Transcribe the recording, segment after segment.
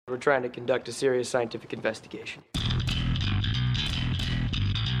We're trying to conduct a serious scientific investigation.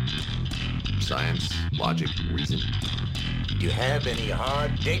 Science, logic, reason. Do you have any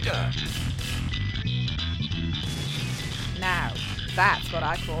hard data? Now, that's what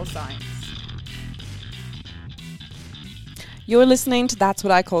I call science. You're listening to That's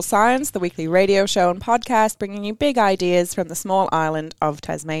What I Call Science, the weekly radio show and podcast bringing you big ideas from the small island of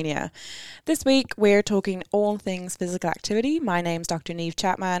Tasmania. This week, we're talking all things physical activity. My name's Dr. Niamh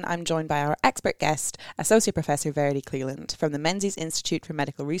Chapman. I'm joined by our expert guest, Associate Professor Verity Cleland from the Menzies Institute for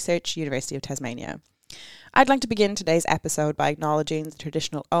Medical Research, University of Tasmania. I'd like to begin today's episode by acknowledging the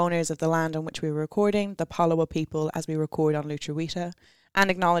traditional owners of the land on which we were recording, the Palawa people, as we record on Lutruwita,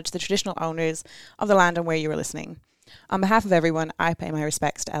 and acknowledge the traditional owners of the land on where you were listening. On behalf of everyone, I pay my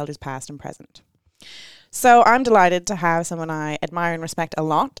respects to elders past and present. So I'm delighted to have someone I admire and respect a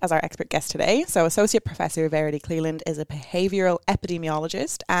lot as our expert guest today. So Associate Professor Verity Cleland is a behavioural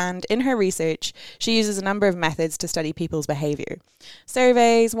epidemiologist, and in her research, she uses a number of methods to study people's behaviour.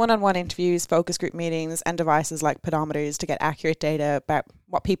 Surveys, one-on-one interviews, focus group meetings, and devices like pedometers to get accurate data about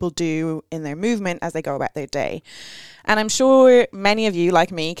what people do in their movement as they go about their day. And I'm sure many of you, like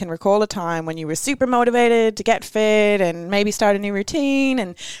me, can recall a time when you were super motivated to get fit and maybe start a new routine.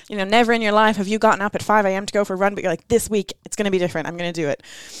 And, you know, never in your life have you gotten up at 5 a.m. to go for a run, but you're like, this week it's going to be different. I'm going to do it.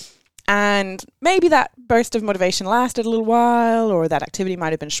 And maybe that burst of motivation lasted a little while, or that activity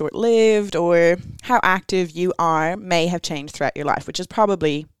might have been short-lived, or how active you are may have changed throughout your life, which is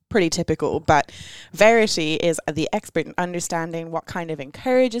probably pretty typical. But Verity is the expert in understanding what kind of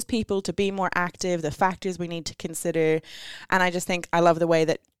encourages people to be more active, the factors we need to consider. And I just think I love the way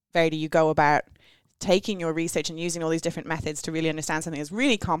that, Verity, you go about taking your research and using all these different methods to really understand something that's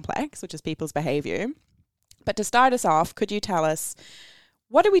really complex, which is people's behaviour. But to start us off, could you tell us,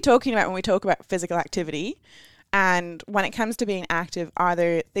 what are we talking about when we talk about physical activity? And when it comes to being active, are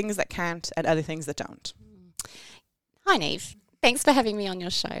there things that count and other things that don't? Hi, Niamh. Thanks for having me on your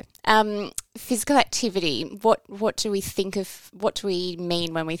show. Physical activity, what do we think of, what do we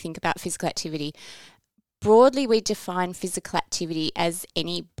mean when we think about physical activity? Broadly, we define physical activity as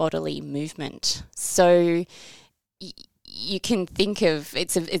any bodily movement. So you can think of,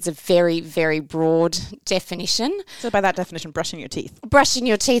 it's a very, very broad definition. So by that definition, brushing your teeth. Brushing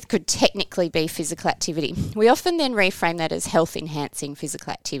your teeth could technically be physical activity. We often then reframe that as health-enhancing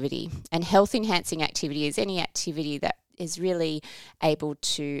physical activity. And health-enhancing activity is any activity that is really able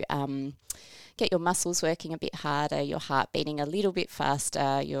to get your muscles working a bit harder, your heart beating a little bit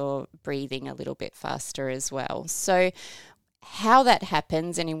faster, your breathing a little bit faster as well. So how that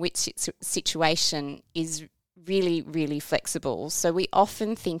happens and in which situation is really, really flexible. So we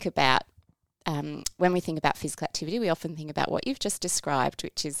often think about, when we think about physical activity, we often think about what you've just described,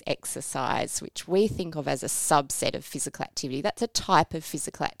 which is exercise, which we think of as a subset of physical activity. That's a type of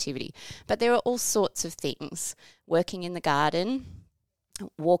physical activity. But there are all sorts of things. Working in the garden,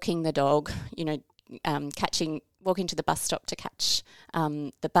 walking the dog, walking to the bus stop to catch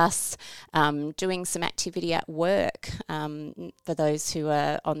the bus, doing some activity at work. For those who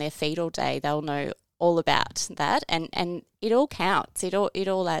are on their feet all day, they'll know all about that, and it all counts. It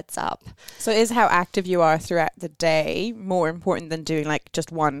all adds up. So is how active you are throughout the day more important than doing like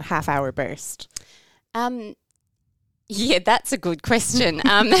just 1 half-hour burst? Yeah, that's a good question.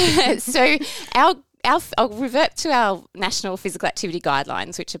 So I'll revert to our national physical activity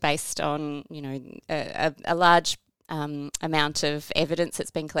guidelines, which are based on a large amount of evidence that's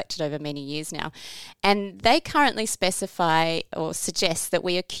been collected over many years now. And they currently specify or suggest that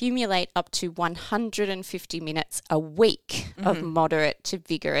we accumulate up to 150 minutes a week of moderate to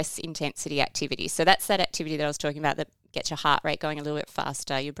vigorous intensity activity. So that's that activity that I was talking about that gets your heart rate going a little bit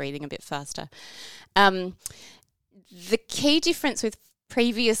faster, you're breathing a bit faster. The key difference with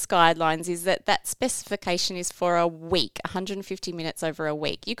previous guidelines is that specification is for a week, 150 minutes over a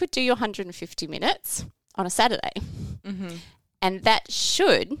week. You could do your 150 minutes on a Saturday. Mm-hmm. And that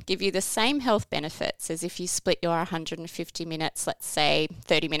should give you the same health benefits as if you split your 150 minutes, let's say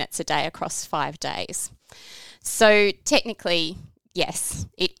 30 minutes a day across 5 days. So technically, yes,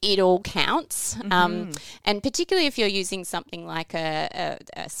 it all counts. Mm-hmm. And particularly if you're using something like a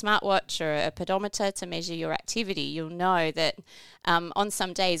smartwatch or a pedometer to measure your activity, you'll know that on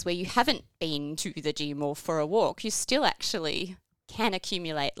some days where you haven't been to the gym or for a walk, you still actually can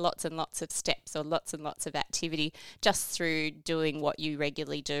accumulate lots and lots of steps or lots and lots of activity just through doing what you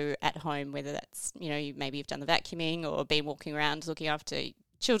regularly do at home, whether that's, maybe you've done the vacuuming or been walking around looking after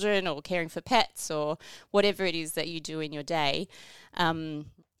children or caring for pets or whatever it is that you do in your day.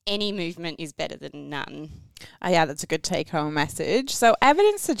 Any movement is better than none. Yeah, that's a good take-home message. So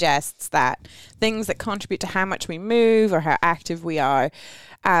evidence suggests that things that contribute to how much we move or how active we are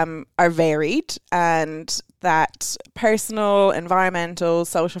varied, and that personal, environmental,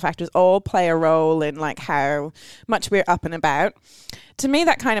 social factors all play a role in like how much we're up and about. To me,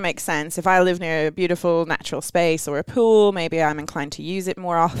 that kind of makes sense. If I live near a beautiful natural space or a pool, maybe I'm inclined to use it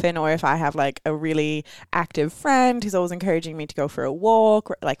more often. Or if I have like a really active friend who's always encouraging me to go for a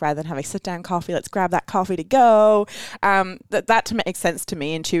walk, like rather than having sit-down coffee, let's grab that coffee to go. That makes sense to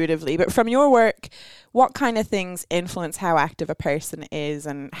me intuitively. But from your work, what kind of things influence how active a person is,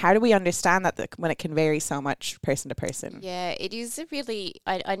 and how do we understand that when it can vary so much person to person? Yeah, it is a really,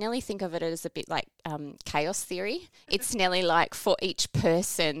 I nearly think of it as a bit like chaos theory. It's nearly like for each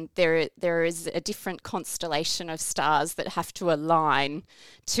person, there is a different constellation of stars that have to align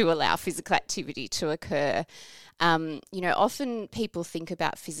to allow physical activity to occur. Often people think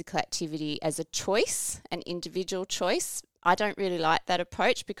about physical activity as a choice, an individual choice. I don't really like that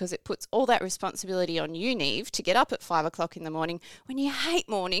approach because it puts all that responsibility on you, Neve, to get up at 5 o'clock in the morning when you hate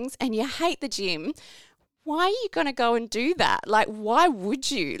mornings and you hate the gym. Why are you going to go and do that? Like, why would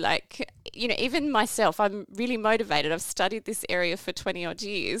you? Like, even myself, I'm really motivated. I've studied this area for 20 odd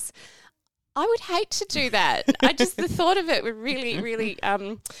years. I would hate to do that. The thought of it would really, really,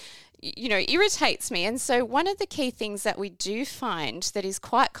 irritates me. And so one of the key things that we do find that is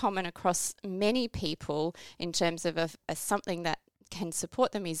quite common across many people in terms of something that can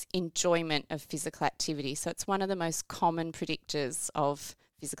support them is enjoyment of physical activity. So it's one of the most common predictors of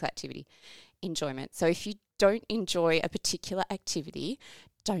physical activity, enjoyment. So if you don't enjoy a particular activity,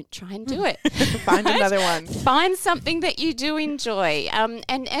 don't try and do it. Find another one. Find something that you do enjoy. And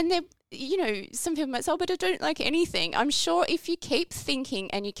there, some people might say, but I don't like anything. I'm sure if you keep thinking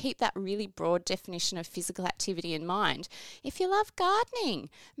and you keep that really broad definition of physical activity in mind, if you love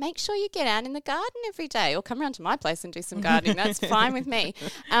gardening, make sure you get out in the garden every day, or come around to my place and do some gardening. That's fine with me.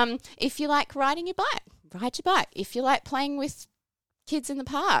 If you like riding your bike, ride your bike. If you like playing with kids in the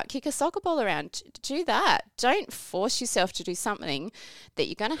park, kick a soccer ball around, do that. Don't force yourself to do something that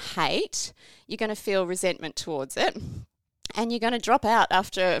you're going to hate. You're going to feel resentment towards it, and you're going to drop out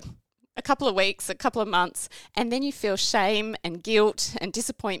after a couple of weeks, a couple of months, and then you feel shame and guilt and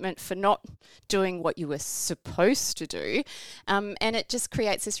disappointment for not doing what you were supposed to do. And it just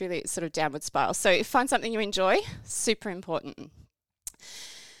creates this really sort of downward spiral. So find something you enjoy, super important.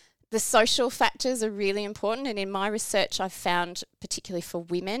 The social factors are really important, and in my research I've found, particularly for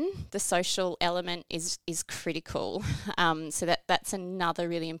women, the social element is critical. So that's another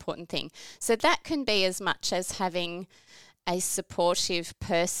really important thing. So that can be as much as having a supportive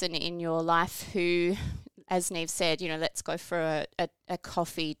person in your life who, as Neve said, let's go for a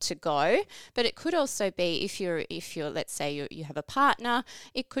coffee to go. But it could also be if you're let's say you have a partner,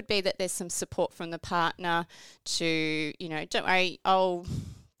 it could be that there's some support from the partner to, don't worry, I'll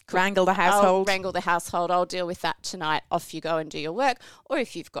wrangle the household. I'll deal with that tonight. Off you go and do your work. Or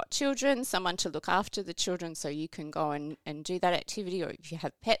if you've got children, someone to look after the children so you can go and do that activity. Or if you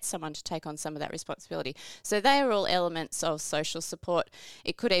have pets, someone to take on some of that responsibility. So they are all elements of social support.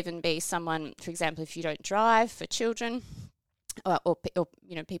 It could even be someone, for example, if you don't drive for children, or people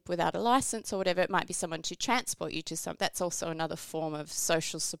without a license or whatever, it might be someone to transport you to some. That's also another form of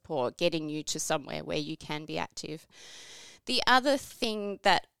social support, getting you to somewhere where you can be active. The other thing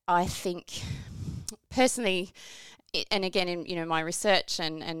that I think personally, and again in my research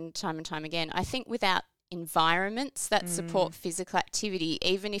and time again, I think without environments that support physical activity,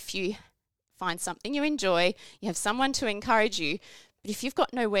 even if you find something you enjoy, you have someone to encourage you, but if you've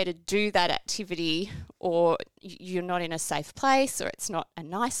got nowhere to do that activity, or you're not in a safe place, or it's not a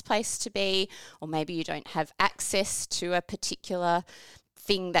nice place to be, or maybe you don't have access to a particular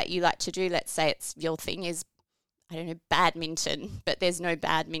thing that you like to do, let's say it's your thing is, I don't know, badminton, but there's no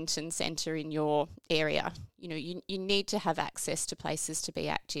badminton centre in your area. You need to have access to places to be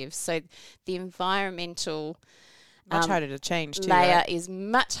active. So the environmental much harder to change too, layer right? is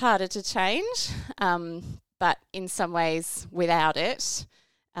much harder to change, but in some ways without it,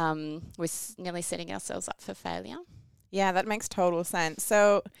 we're nearly setting ourselves up for failure. Yeah, that makes total sense.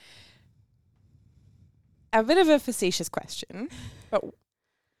 So a bit of a facetious question, but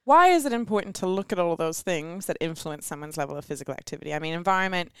why is it important to look at all those things that influence someone's level of physical activity? I mean,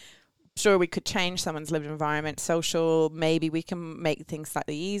 environment, sure, we could change someone's lived environment. Social, maybe we can make things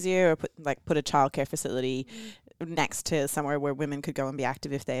slightly easier, or put a childcare facility next to somewhere where women could go and be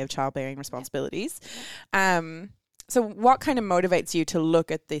active if they have childbearing responsibilities. So what kind of motivates you to look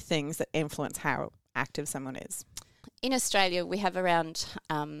at the things that influence how active someone is? In Australia, we have around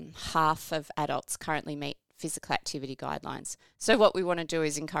half of adults currently meet physical activity guidelines. So what we want to do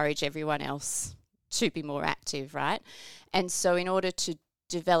is encourage everyone else to be more active, right? And so in order to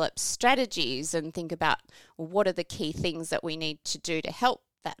develop strategies and think about, well, what are the key things that we need to do to help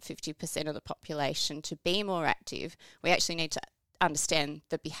that 50% of the population to be more active, we actually need to understand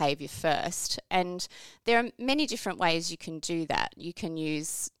the behaviour first. And there are many different ways you can do that. You can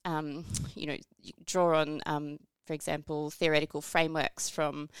use, you draw on, for example, theoretical frameworks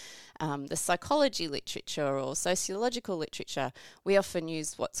from the psychology literature or sociological literature. We often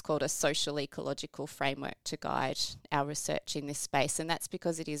use what's called a social ecological framework to guide our research in this space, and that's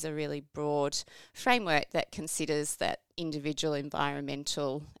because it is a really broad framework that considers that individual,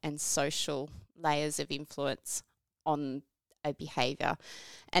 environmental and social layers of influence on a behaviour.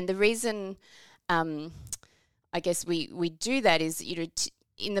 And the reason I guess we do that is,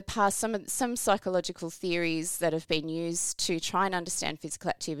 in the past, some psychological theories that have been used to try and understand physical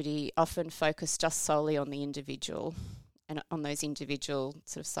activity often focus just solely on the individual and on those individual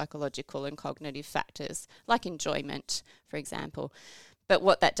sort of psychological and cognitive factors, like enjoyment, for example. But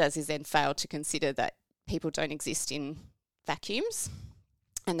what that does is then fail to consider that people don't exist in vacuums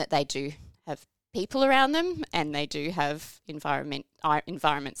and that they do have people around them and they do have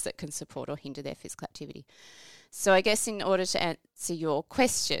environments that can support or hinder their physical activity. So I guess in order to answer your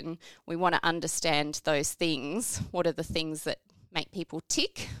question, we want to understand those things. What are the things that make people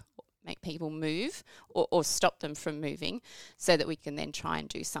tick, make people move, or stop them from moving, so that we can then try and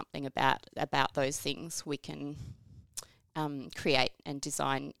do something about those things. We can create and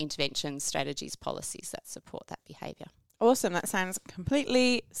design interventions, strategies, policies that support that behaviour. Awesome. That sounds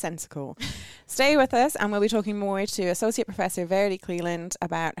completely sensible. Stay with us and we'll be talking more to Associate Professor Verity Cleland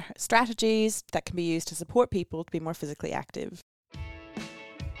about strategies that can be used to support people to be more physically active.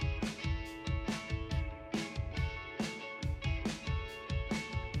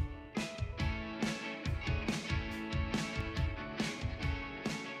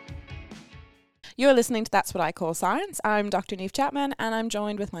 You're listening to That's What I Call Science. I'm Dr. Niamh Chapman and I'm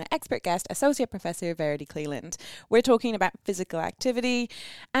joined with my expert guest, Associate Professor Verity Cleland. We're talking about physical activity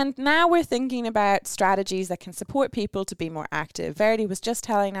and now we're thinking about strategies that can support people to be more active. Verity was just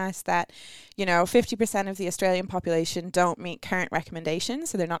telling us that, 50% of the Australian population don't meet current recommendations,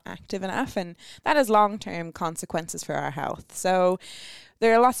 so they're not active enough, and that has long-term consequences for our health. So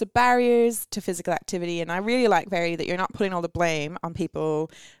there are lots of barriers to physical activity, and I really like, Verity, that you're not putting all the blame on people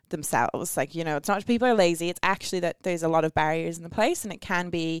themselves. It's not people are lazy, it's actually that there's a lot of barriers in the place, and it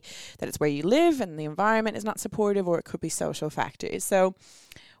can be that it's where you live and the environment is not supportive, or it could be social factors. So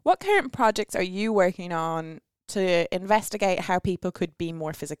what current projects are you working on to investigate how people could be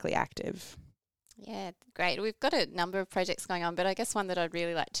more physically active? Yeah, great. We've got a number of projects going on, but I guess one that I'd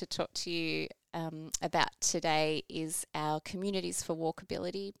really like to talk to you about today is our Communities for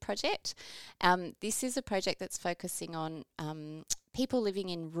Walkability project. This is a project that's focusing on people living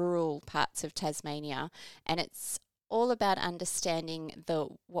in rural parts of Tasmania, and it's all about understanding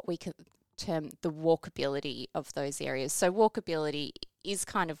what we could term the walkability of those areas. So walkability is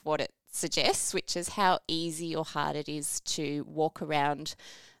kind of what it suggests, which is how easy or hard it is to walk around,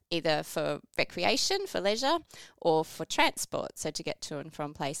 either for recreation, for leisure, or for transport, so to get to and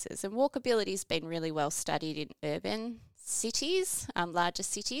from places. And walkability has been really well studied in urban cities, larger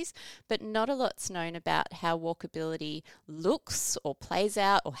cities, but not a lot's known about how walkability looks or plays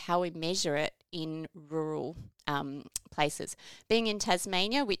out, or how we measure it in rural places. Being in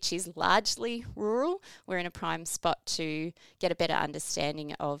Tasmania, which is largely rural, we're in a prime spot to get a better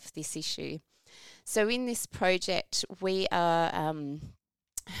understanding of this issue. So in this project, we are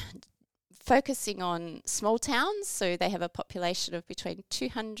focusing on small towns, so they have a population of between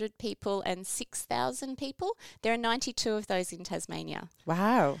 200 people and 6,000 people. There are 92 of those in Tasmania.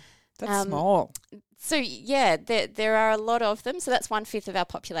 Wow, that's small. So yeah, there are a lot of them. So that's 1/5 of our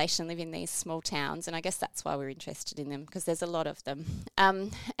population live in these small towns, and I guess that's why we're interested in them, because there's a lot of them.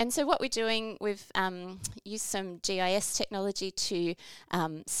 And so what we're doing, we've used some GIS technology to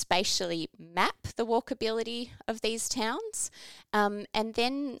spatially map the walkability of these towns, and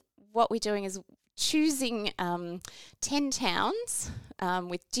then what we're doing is choosing 10 towns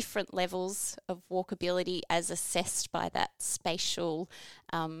with different levels of walkability as assessed by that spatial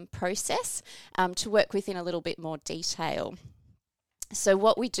process to work with in a little bit more detail. So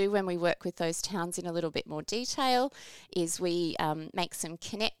what we do when we work with those towns in a little bit more detail is we make some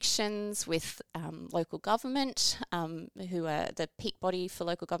connections with local government, who are the peak body for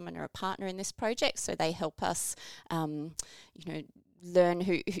local government, are a partner in this project. So they help us, learn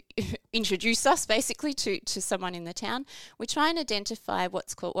who introduce us basically to someone in the town. We try and identify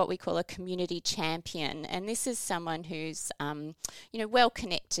what we call a community champion, and this is someone who's well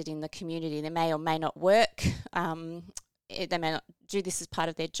connected in the community. They may or may not work they may not do this as part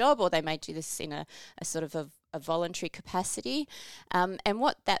of their job, or they may do this in a sort of a voluntary capacity. And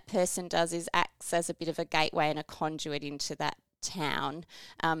what that person does is acts as a bit of a gateway and a conduit into that town.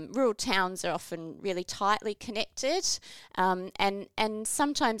 Rural towns are often really tightly connected, and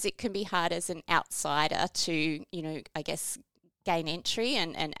sometimes it can be hard as an outsider to, I guess, gain entry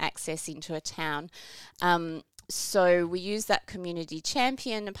and access into a town. So we use that community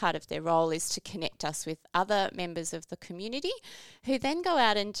champion, and part of their role is to connect us with other members of the community who then go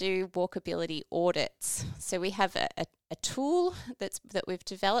out and do walkability audits. So we have a tool that we've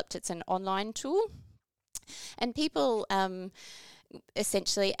developed. It's an online tool, and people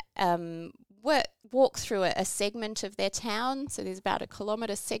essentially walk through a segment of their town. So there's about a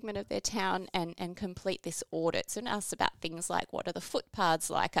kilometre segment of their town and complete this audit. So it asks about things like, what are the footpaths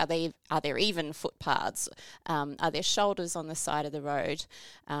like? Are there even footpaths? Are there shoulders on the side of the road?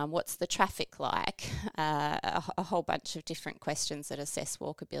 What's the traffic like? A whole bunch of different questions that assess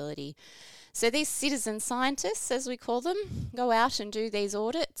walkability. So these citizen scientists, as we call them, go out and do these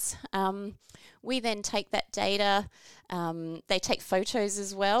audits. We then take that data. They take photos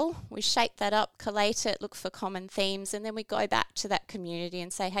as well. We shape that up, collate it, look for common themes, and then we go back to that community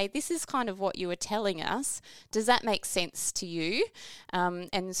and say, hey, this is kind of what you were telling us. Does that make sense to you?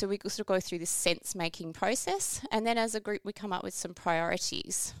 And so we sort of go through this sense-making process, and then as a group we come up with some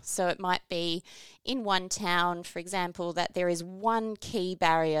priorities. So it might be in one town, for example, that there is one key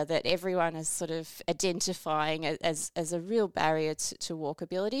barrier that everyone is sort of identifying as a real barrier to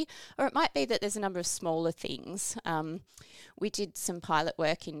walkability, or it might be that there's a number of smaller things. We did some pilot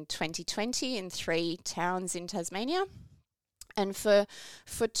work in 2020 in 3 towns in Tasmania. And for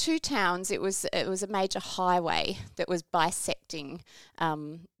 2 towns, it was a major highway that was bisecting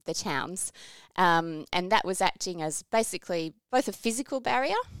the towns, and that was acting as basically both a physical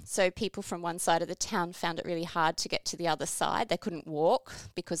barrier. So people from one side of the town found it really hard to get to the other side. They couldn't walk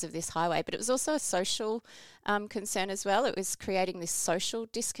because of this highway, but it was also a social concern as well. It was creating this social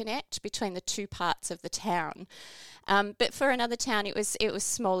disconnect between the 2 parts of the town. But for another town, it was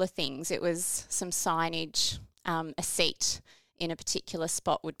smaller things. It was some signage, a seat in a particular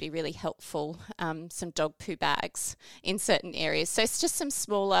spot would be really helpful, some dog poo bags in certain areas. So it's just some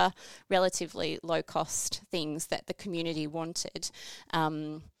smaller, relatively low-cost things that the community wanted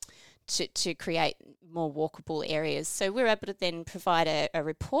to create more walkable areas. So we're able to then provide a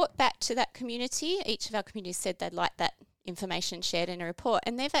report back to that community. Each of our communities said they'd like that information shared in a report,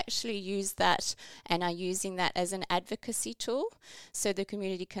 and they've actually used that and are using that as an advocacy tool. So the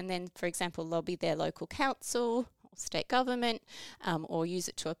community can then, for example, lobby their local council or state government, or use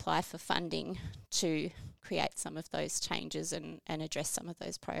it to apply for funding to create some of those changes and address some of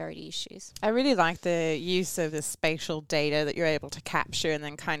those priority issues. I really like the use of the spatial data that you're able to capture, and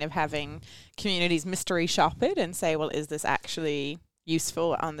then kind of having communities mystery shop it and say, well, is this actually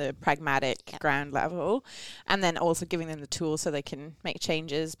useful on the pragmatic ground level, and then also giving them the tools so they can make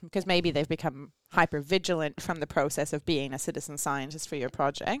changes, because maybe they've become hyper vigilant from the process of being a citizen scientist for your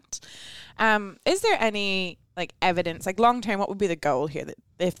project. Is there any evidence, long term, what would be the goal here, that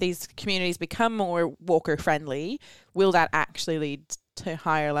if these communities become more walker friendly, will that actually lead to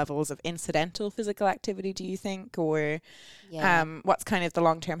higher levels of incidental physical activity, do you think? Or what's kind of the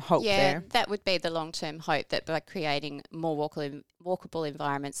long-term hope there? Yeah, that would be the long-term hope, that by creating more walkable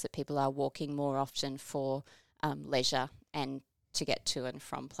environments, that people are walking more often for leisure and to get to and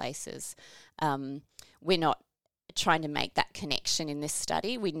from places. We're not trying to make that connection in this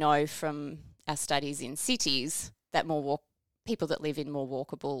study. We know from our studies in cities that people that live in more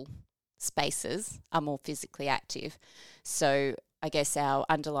walkable spaces are more physically active. So I guess our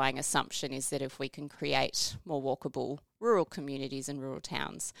underlying assumption is that if we can create more walkable rural communities and rural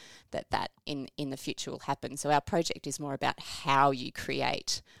towns, that in the future will happen. So our project is more about how you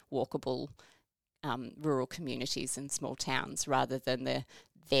create walkable rural communities and small towns, rather than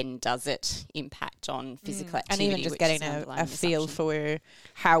then does it impact on physical activity. And even just getting a feel for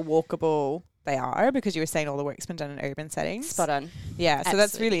how walkable they are, because you were saying all the work's been done in urban settings. Spot on. Yeah, Absolutely. So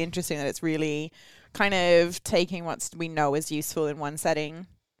that's really interesting that it's really kind of taking what we know is useful in one setting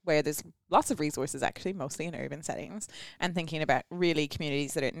where there's lots of resources, actually, mostly in urban settings, and thinking about really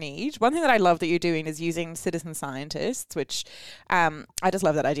communities that it need. One thing that I love that you're doing is using citizen scientists, which I just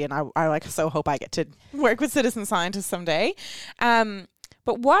love that idea, and I so hope I get to work with citizen scientists someday.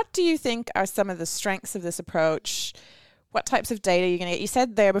 But what do you think are some of the strengths of this approach? What types of data are you going to get? You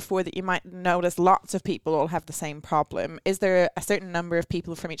said there before that you might notice lots of people all have the same problem. Is there a certain number of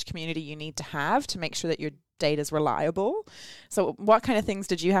people from each community you need to have to make sure that your data is reliable? So what kind of things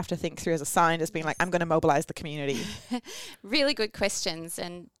did you have to think through as a scientist, being like, I'm going to mobilize the community? Really good questions.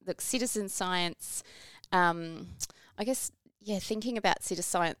 And look, citizen science, I guess, thinking about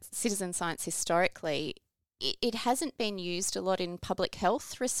citizen science historically, it hasn't been used a lot in public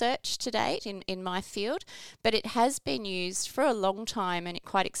health research to date in my field, but it has been used for a long time and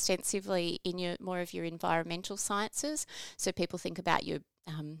quite extensively in more of your environmental sciences. So people think about your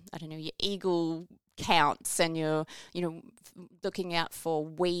your eagle counts, and you're looking out for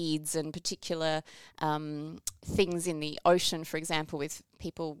weeds and particular things in the ocean, for example, with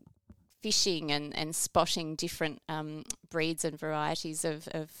people fishing and spotting different breeds and varieties of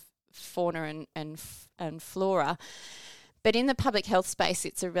fauna and flora. But in the public health space,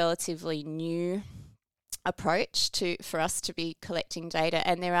 it's a relatively new approach for us to be collecting data,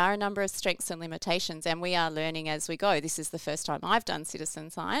 and there are a number of strengths and limitations, and we are learning as we go. This is the first time I've done citizen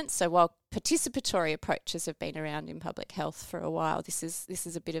science, so while participatory approaches have been around in public health for a while, this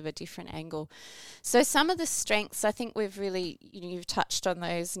is a bit of a different angle. So some of the strengths, I think we've really, you've touched on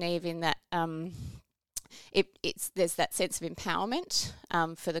those, Neve, in that there's that sense of empowerment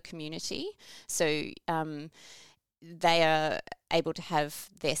for the community. So they are able to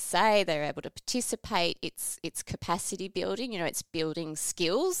have their say, they're able to participate, it's capacity building, it's building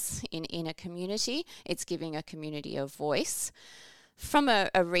skills in a community, it's giving a community a voice. From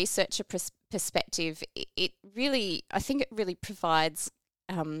a researcher perspective, I think it really provides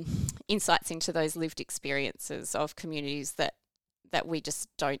insights into those lived experiences of communities that we just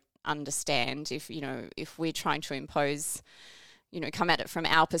don't understand. If we're trying to impose, come at it from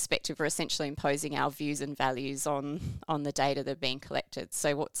our perspective, we're essentially imposing our views and values on the data that are being collected.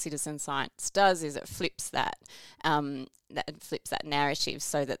 So what citizen science does is it flips that narrative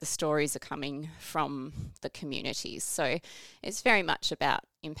so that the stories are coming from the communities. So it's very much about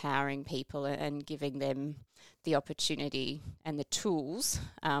empowering people and giving them the opportunity and the tools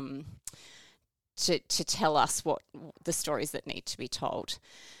to tell us what the stories that need to be told.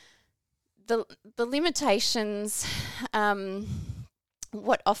 The limitations,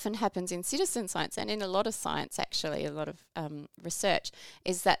 what often happens in citizen science and in a lot of science, actually, a lot of research,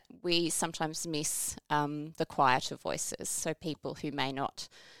 is that we sometimes miss the quieter voices. So people who may not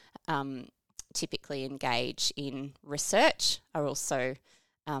typically engage in research are also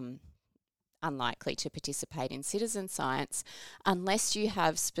unlikely to participate in citizen science unless you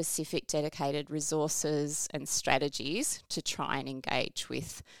have specific dedicated resources and strategies to try and engage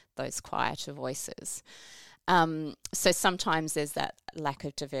with those quieter voices. So sometimes there's that lack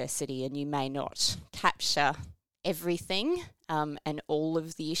of diversity and you may not capture everything and all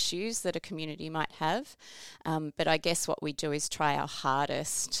of the issues that a community might have. But I guess what we do is try our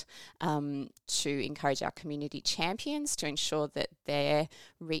hardest to encourage our community champions to ensure that they're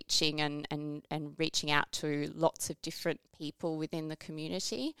reaching and reaching out to lots of different people within the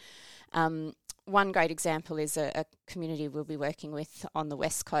community. One great example is a community we'll be working with on the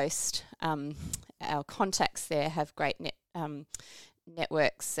West Coast. Our contacts there have great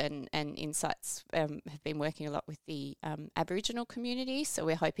networks and insights, have been working a lot with the Aboriginal community, so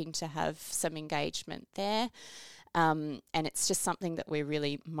we're hoping to have some engagement there. And it's just something that we're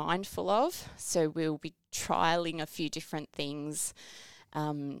really mindful of, so we'll be trialling a few different things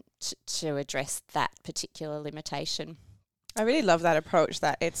to address that particular limitation. I really love that approach,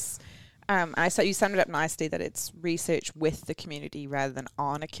 that it's you summed it up nicely, that it's research with the community rather than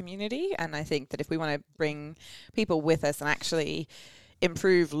on a community. And I think that if we want to bring people with us and actually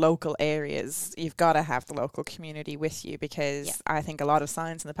improve local areas, you've got to have the local community with you, because I think a lot of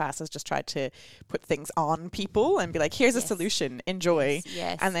science in the past has just tried to put things on people and be like, here's a solution, enjoy,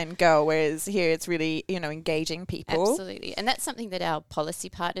 and then go, whereas here it's really, engaging people. Absolutely. And that's something that our policy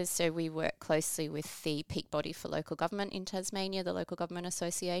partners, so we work closely with the peak body for local government in Tasmania, the Local Government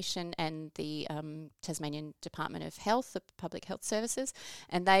Association, and the Tasmanian Department of Health, the Public Health Services,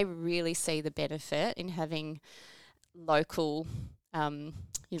 and they really see the benefit in having locally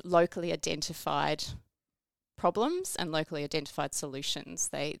identified problems and locally identified solutions.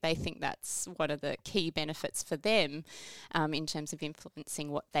 They think that's one of the key benefits for them in terms of influencing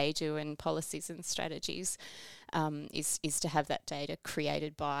what they do in policies and strategies, is to have that data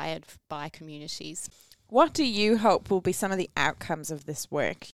created by communities. What do you hope will be some of the outcomes of this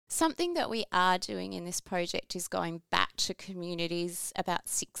work? Something that we are doing in this project is going back to communities about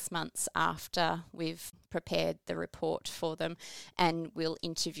 6 months after we've prepared the report for them, and we'll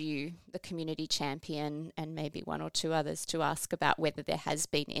interview the community champion and maybe one or two others to ask about whether there has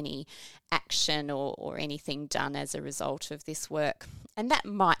been any action or anything done as a result of this work. And that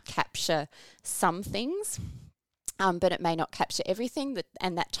might capture some things. but it may not capture everything,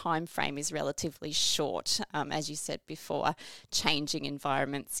 and that time frame is relatively short. As you said before, changing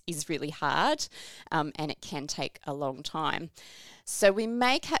environments is really hard, and it can take a long time. So we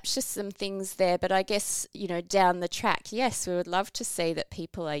may capture some things there, but I guess, down the track, yes, we would love to see that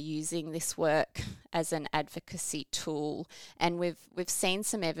people are using this work as an advocacy tool, and we've seen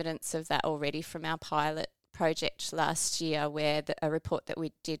some evidence of that already from our pilot project last year, where a report that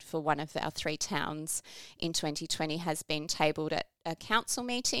we did for one of our 3 towns in 2020 has been tabled at a council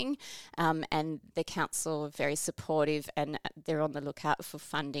meeting, and the council are very supportive, and they're on the lookout for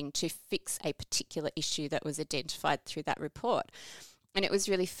funding to fix a particular issue that was identified through that report. And it was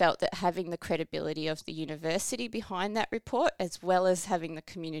really felt that having the credibility of the university behind that report, as well as having the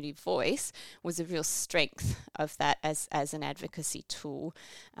community voice, was a real strength of that as an advocacy tool,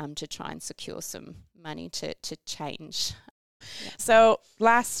 to try and secure some money to change. Yeah. So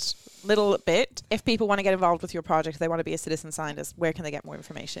last little bit, if people want to get involved with your project, they want to be a citizen scientist, where can they get more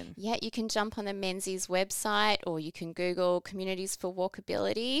information? Yeah, you can jump on the Menzies website, or you can Google Communities for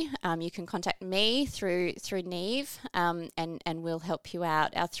Walkability. You can contact me through Neve, and we'll help you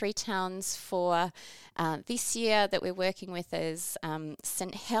out. Our 3 towns for this year that we're working with is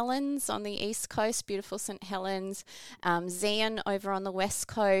St Helens on the east coast, beautiful St Helens, Zion over on the west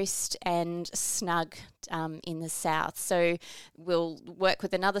coast, and Snug in the south. So we'll work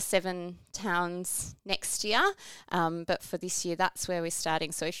with another 7 towns next year, but for this year, that's where we're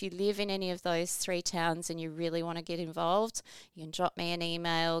starting. So if you live in any of those 3 towns and you really want to get involved, you can drop me an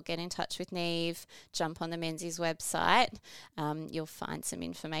email, get in touch with Neve, jump on the Menzies website. You'll find some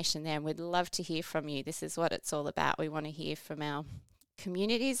information there, and we'd love to hear from you. This is what it's all about. We want to hear from our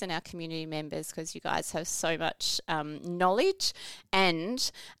communities and our community members, because you guys have so much knowledge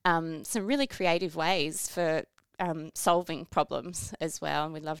and some really creative ways for solving problems as well,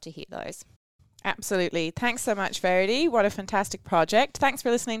 and we'd love to hear those. Absolutely. Thanks so much, Verity. What a fantastic project. Thanks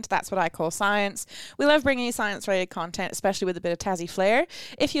for listening to That's What I Call Science. We love bringing you science-related content, especially with a bit of Tassie flair.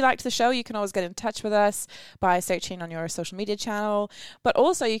 If you liked the show, you can always get in touch with us by searching on your social media channel. But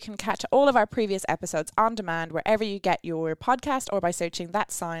also you can catch all of our previous episodes on demand wherever you get your podcast, or by searching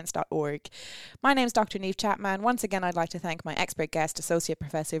thatscience.org. My name's Dr. Neve Chapman. Once again, I'd like to thank my expert guest, Associate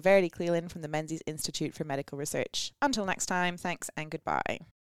Professor Verity Cleland from the Menzies Institute for Medical Research. Until next time, thanks and goodbye.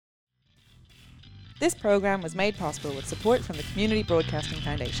 This programme was made possible with support from the Community Broadcasting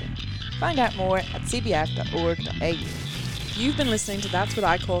Foundation. Find out more at cbf.org.au. You've been listening to That's What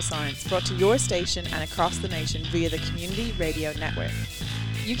I Call Science, brought to your station and across the nation via the Community Radio Network.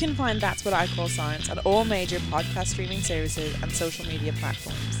 You can find That's What I Call Science on all major podcast streaming services and social media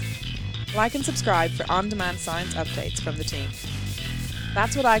platforms. Like and subscribe for on-demand science updates from the team.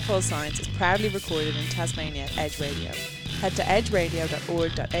 That's What I Call Science is proudly recorded in Tasmania at Edge Radio. Head to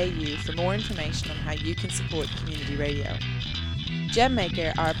edgeradio.org.au for more information on how you can support community radio.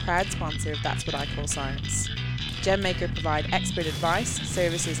 GemMaker are a proud sponsor of That's What I Call Science. GemMaker provide expert advice,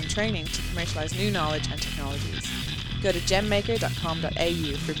 services and training to commercialise new knowledge and technologies. Go to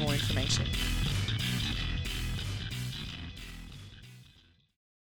gemmaker.com.au for more information.